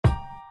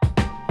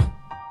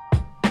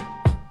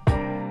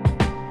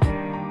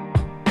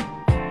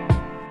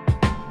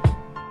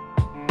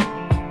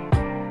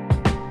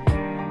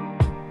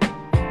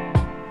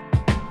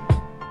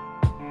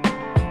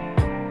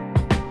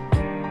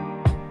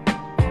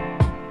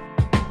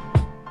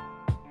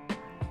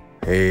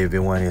Hey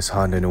everyone, it's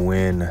Honda and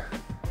Nguyen.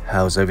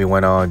 How's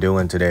everyone all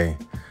doing today?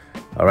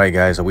 Alright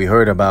guys, so we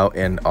heard about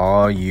an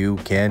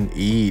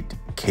all-you-can-eat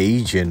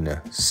Cajun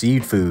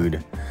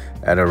seafood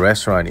at a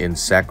restaurant in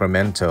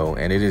Sacramento,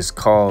 and it is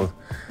called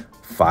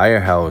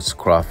Firehouse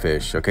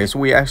Crawfish. Okay, so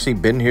we actually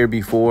been here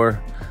before,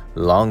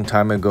 long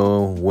time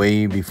ago,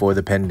 way before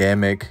the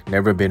pandemic,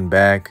 never been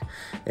back,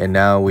 and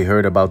now we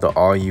heard about the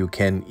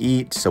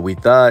all-you-can-eat, so we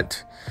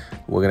thought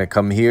we're gonna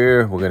come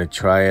here, we're gonna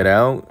try it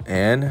out,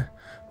 and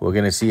we're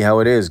gonna see how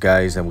it is,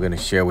 guys, and we're gonna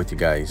share with you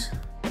guys.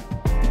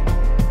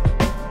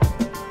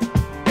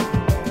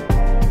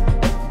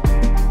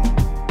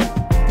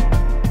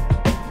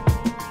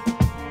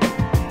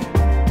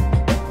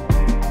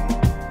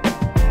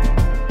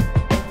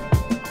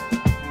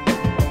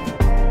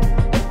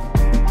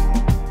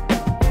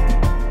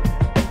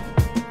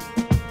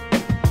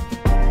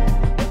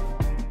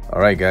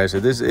 Alright guys, so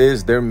this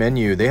is their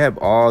menu. They have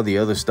all the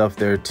other stuff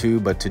there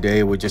too, but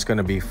today we're just going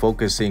to be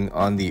focusing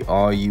on the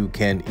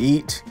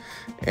all-you-can-eat.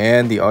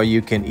 And the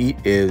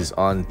all-you-can-eat is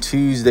on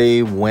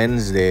Tuesday,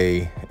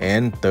 Wednesday,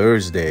 and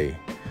Thursday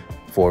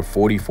for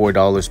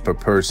 $44 per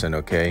person,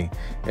 okay?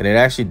 And it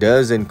actually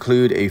does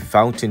include a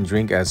fountain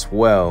drink as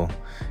well.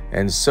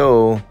 And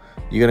so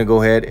you're going to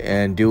go ahead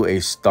and do a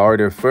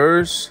starter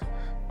first.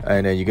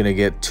 And then you're gonna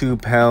get 2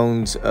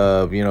 pounds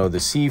of, the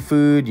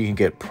seafood. You can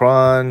get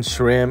prawns,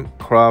 shrimp,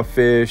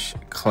 crawfish,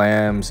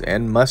 clams,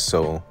 and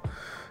mussel.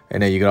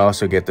 And then you can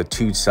also get the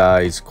 2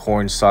 sides,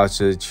 corn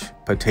sausage,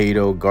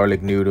 potato,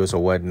 garlic noodles,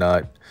 or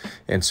whatnot,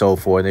 and so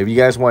forth. And if you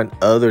guys want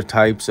other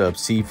types of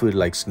seafood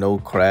like snow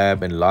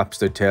crab and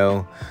lobster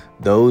tail,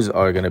 those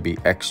are gonna be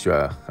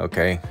extra,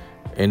 okay?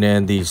 And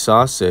then the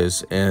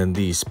sauces and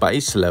the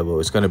spice level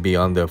is going to be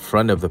on the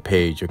front of the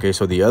page, okay?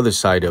 So the other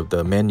side of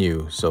the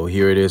menu. So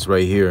here it is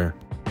right here.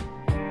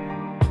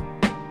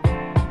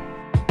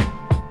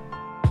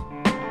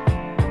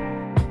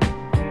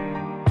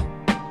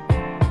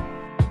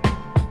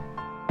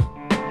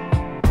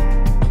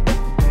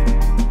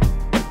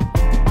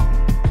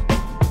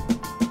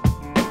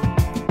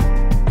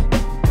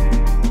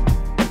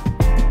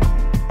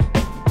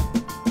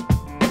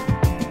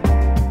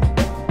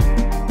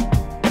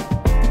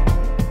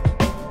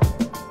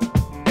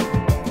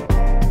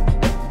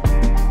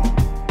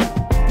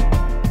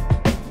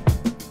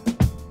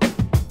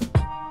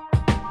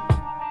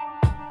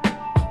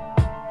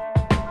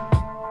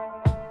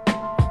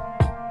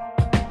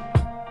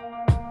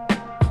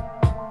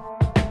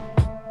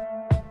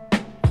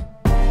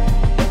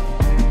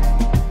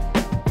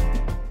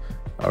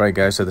 Alright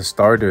guys, so the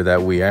starter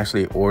that we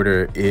actually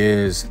order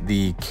is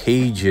the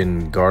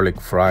Cajun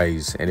garlic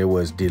fries, and it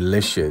was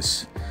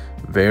delicious.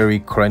 Very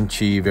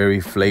crunchy, very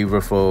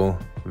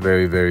flavorful,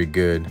 very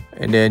good.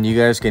 And then you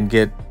guys can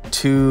get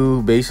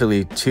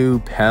basically 2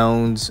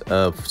 pounds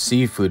of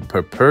seafood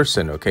per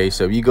person, okay?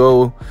 So if you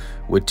go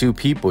with 2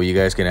 people, you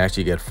guys can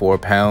actually get 4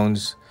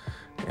 pounds.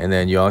 And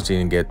then you also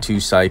can get 2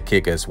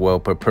 sidekick as well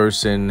per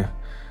person,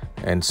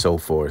 and so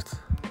forth.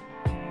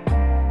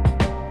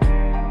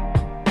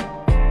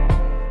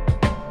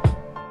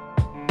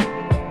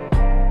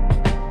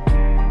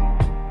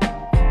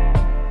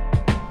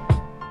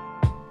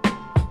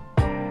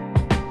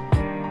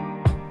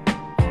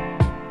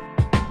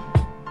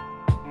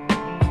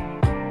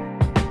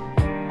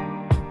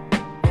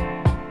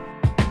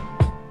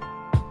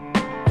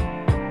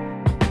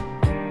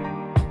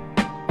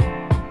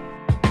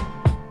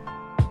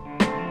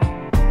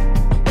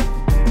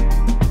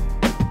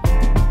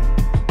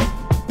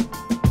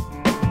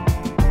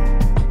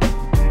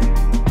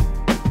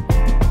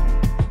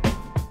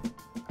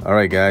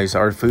 Alright guys,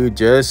 our food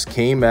just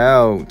came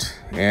out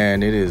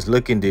and it is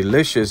looking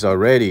delicious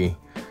already.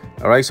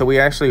 Alright, so we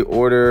actually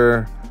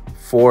order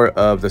 4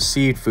 of the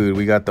seafood.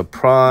 We got the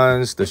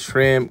prawns, the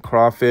shrimp,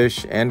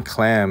 crawfish, and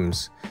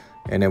clams.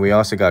 And then we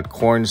also got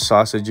corn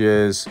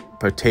sausages,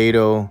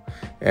 potato,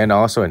 and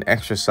also an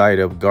extra side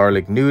of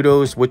garlic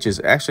noodles, which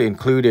is actually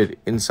included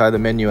inside the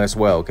menu as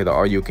well, okay, the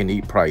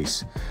all-you-can-eat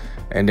price.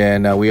 And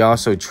then we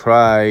also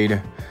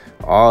tried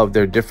all of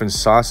their different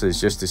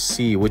sauces just to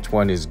see which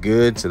one is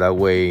good, so that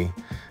way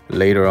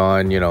later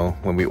on,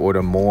 when we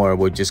order more,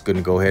 we're just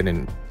gonna go ahead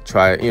and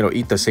try,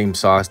 eat the same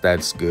sauce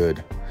that's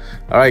good.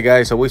 All right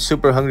guys, so we're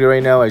super hungry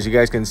right now. As you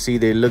guys can see,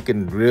 they're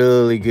looking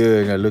really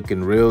good. They're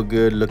looking real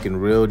good, looking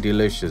real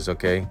delicious,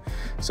 okay?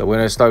 So we're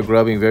gonna start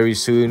grubbing very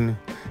soon,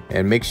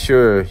 and make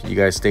sure you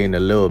guys stay in a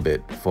little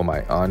bit for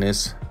my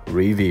honest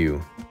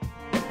review.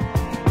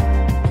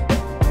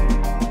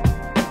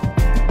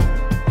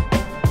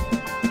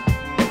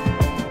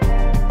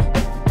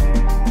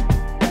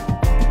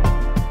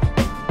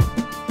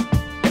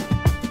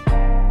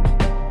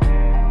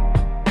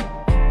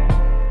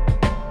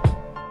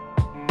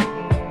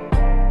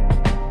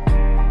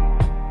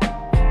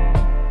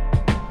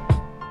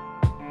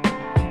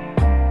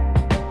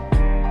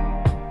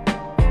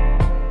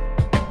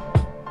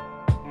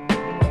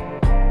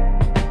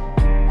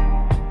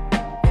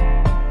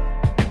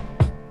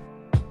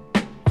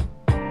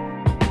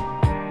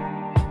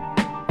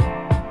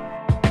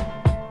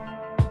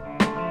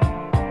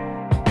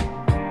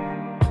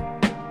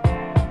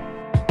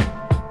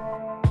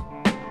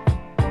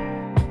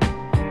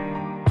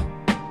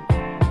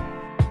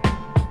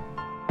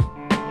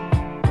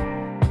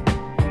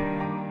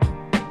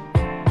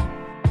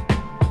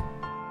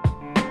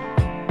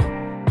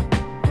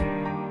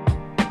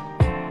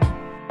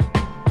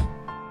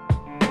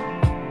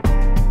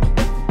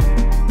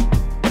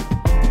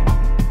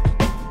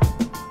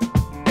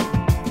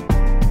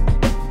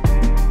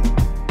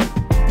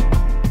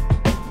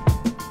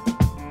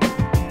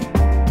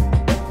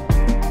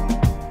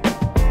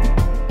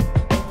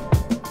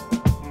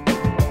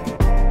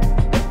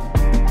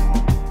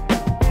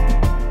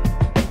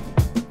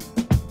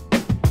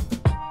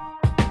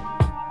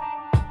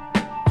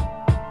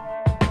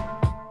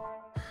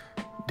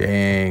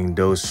 Dang,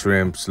 those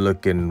shrimps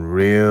looking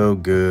real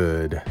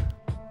good.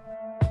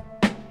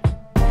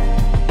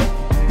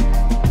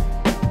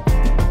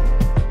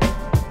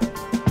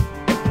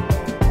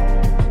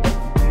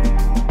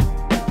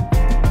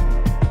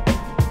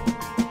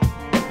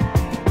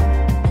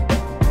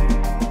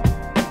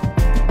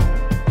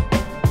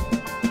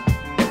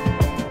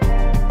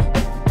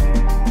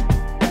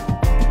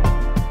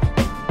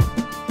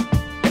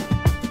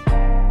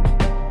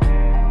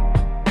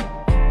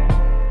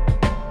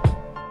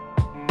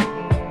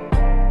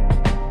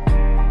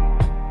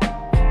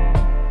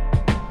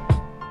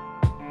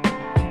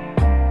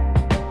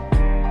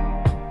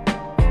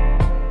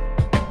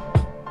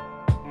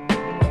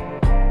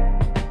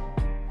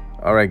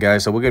 All right,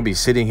 guys, so we're going to be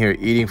sitting here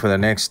eating for the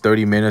next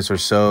 30 minutes or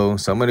so.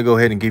 So I'm going to go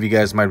ahead and give you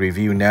guys my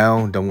review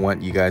now. Don't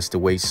want you guys to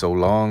wait so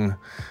long.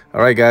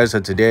 All right, guys,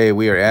 so today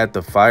we are at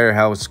the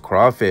Firehouse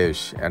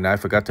Crawfish. And I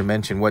forgot to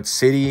mention what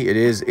city it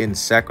is, in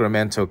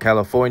Sacramento,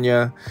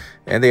 California.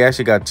 And they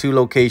actually got 2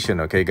 locations,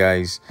 okay,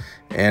 guys?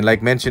 And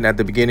like mentioned at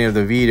the beginning of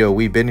the video,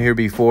 we've been here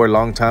before a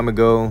long time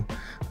ago.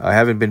 I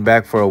haven't been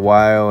back for a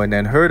while, and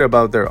then heard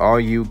about their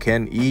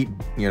all-you-can-eat,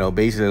 you know,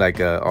 basically like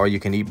a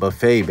all-you-can-eat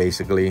buffet,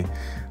 basically.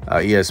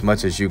 Eat as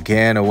much as you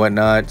can or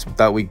whatnot.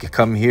 Thought we could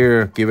come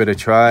here, give it a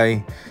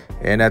try,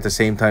 and at the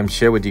same time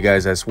share with you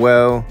guys as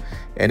well.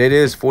 And it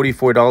is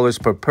 $44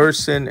 per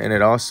person, and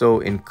it also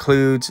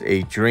includes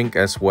a drink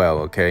as well,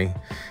 okay?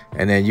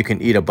 And then you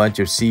can eat a bunch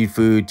of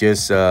seafood.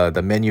 Just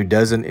the menu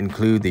doesn't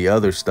include the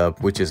other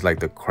stuff, which is like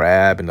the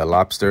crab and the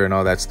lobster and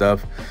all that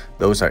stuff.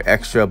 Those are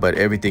extra, but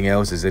everything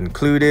else is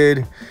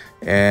included.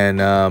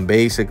 And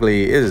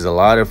basically it is a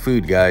lot of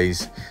food,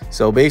 guys.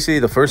 So basically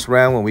the first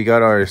round when we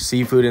got our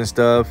seafood and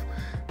stuff,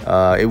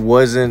 it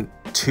wasn't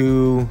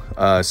too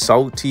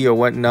salty or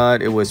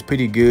whatnot. It was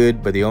pretty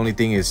good, but the only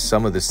thing is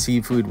some of the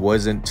seafood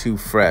wasn't too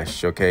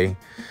fresh, okay?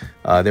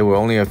 There were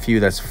only a few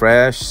that's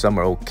fresh. Some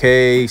are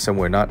okay, some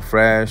were not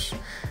fresh.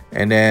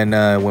 And then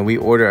when we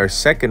ordered our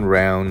second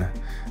round,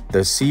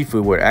 the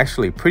seafood were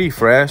actually pretty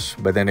fresh,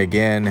 but then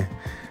again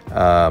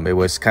it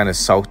was kind of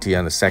salty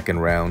on the second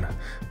round.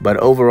 But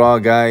overall,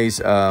 guys,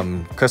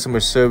 customer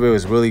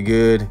service was really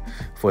good.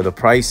 For the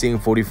pricing,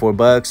 44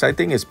 bucks, I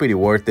think it's pretty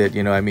worth it.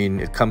 You know, I mean,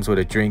 it comes with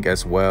a drink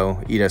as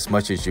well. Eat as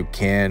much as you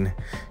can.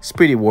 It's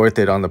pretty worth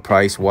it on the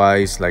price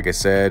wise. Like I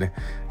said,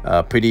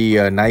 pretty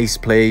nice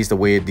place, the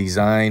way it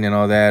designed and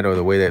all that, or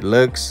the way that it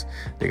looks.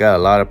 They got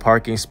a lot of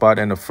parking spot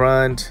in the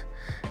front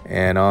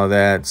and all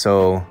that.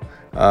 So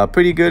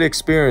pretty good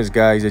experience,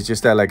 guys. It's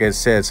just that, like I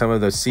said, some of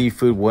the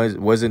seafood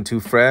wasn't too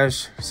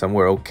fresh. Some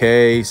were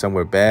okay, some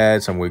were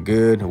bad, some were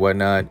good,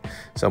 whatnot.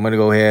 So I'm gonna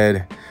go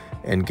ahead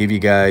and give you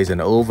guys an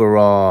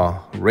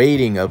overall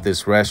rating of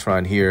this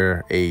restaurant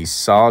here, a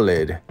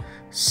solid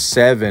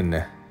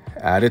 7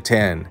 out of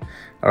 10.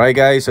 All right,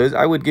 guys, so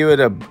I would give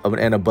it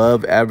an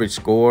above average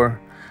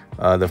score.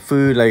 The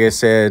food, like I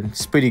said,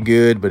 it's pretty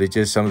good, but it's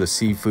just some of the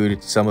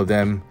seafood, some of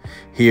them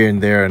here and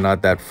there are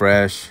not that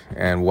fresh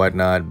and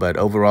whatnot. But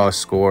overall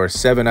score,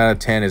 7 out of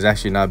 10 is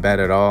actually not bad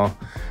at all.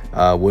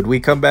 Would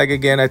we come back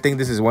again? I think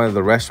this is one of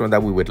the restaurants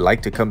that we would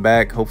like to come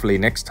back. Hopefully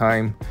next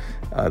time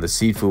the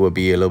seafood will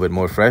be a little bit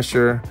more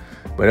fresher.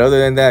 But other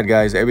than that,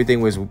 guys,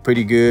 everything was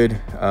pretty good,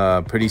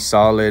 pretty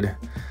solid.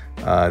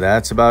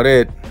 That's about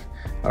it.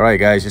 All right,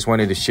 guys, just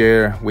wanted to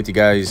share with you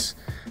guys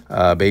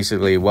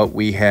basically what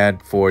we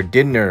had for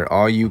dinner,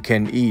 all you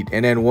can eat.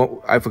 And then what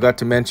I forgot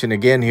to mention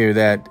again here,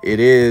 that it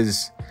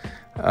is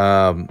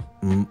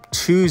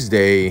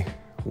Tuesday,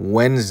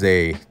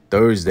 Wednesday,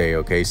 Thursday,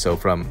 okay? So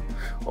from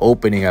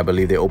opening, I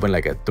believe they open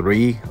like at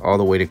 3 all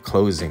the way to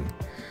closing.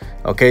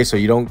 Okay, so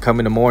you don't come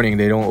in the morning,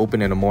 they don't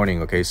open in the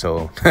morning, okay?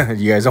 So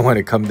you guys don't want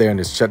to come there and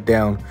it's shut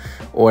down,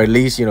 or at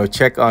least, you know,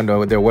 check on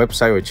their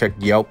website or check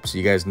Yelp so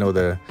you guys know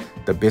the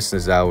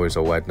business hours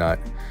or whatnot.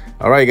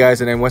 All right,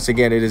 guys, and then once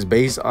again, it is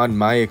based on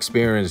my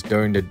experience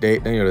during the day,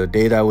 you know, the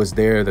day that I was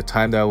there, the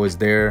time that I was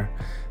there.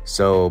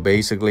 So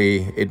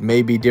basically it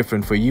may be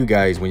different for you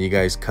guys when you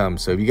guys come.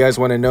 So if you guys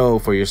want to know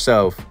for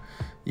yourself,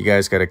 you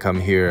guys got to come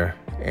here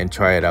and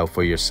try it out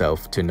for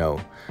yourself to know.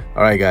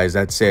 All right, guys,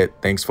 that's it.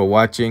 Thanks for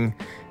watching.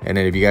 And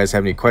then if you guys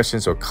have any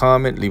questions or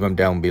comment, leave them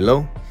down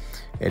below.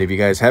 And if you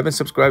guys haven't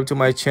subscribed to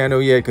my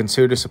channel yet,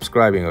 consider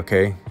subscribing,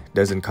 okay?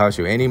 Doesn't cost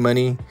you any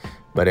money,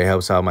 but it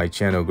helps out my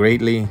channel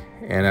greatly,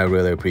 and I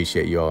really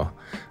appreciate you all.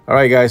 All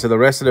right, guys, so the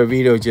rest of the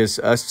video is just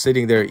us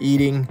sitting there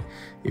eating.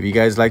 If you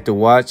guys like to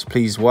watch,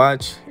 please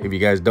watch. If you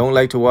guys don't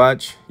like to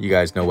watch, you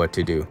guys know what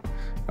to do.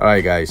 All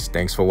right, guys,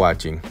 thanks for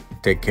watching.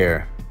 Take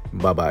care.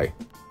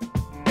 Bye-bye.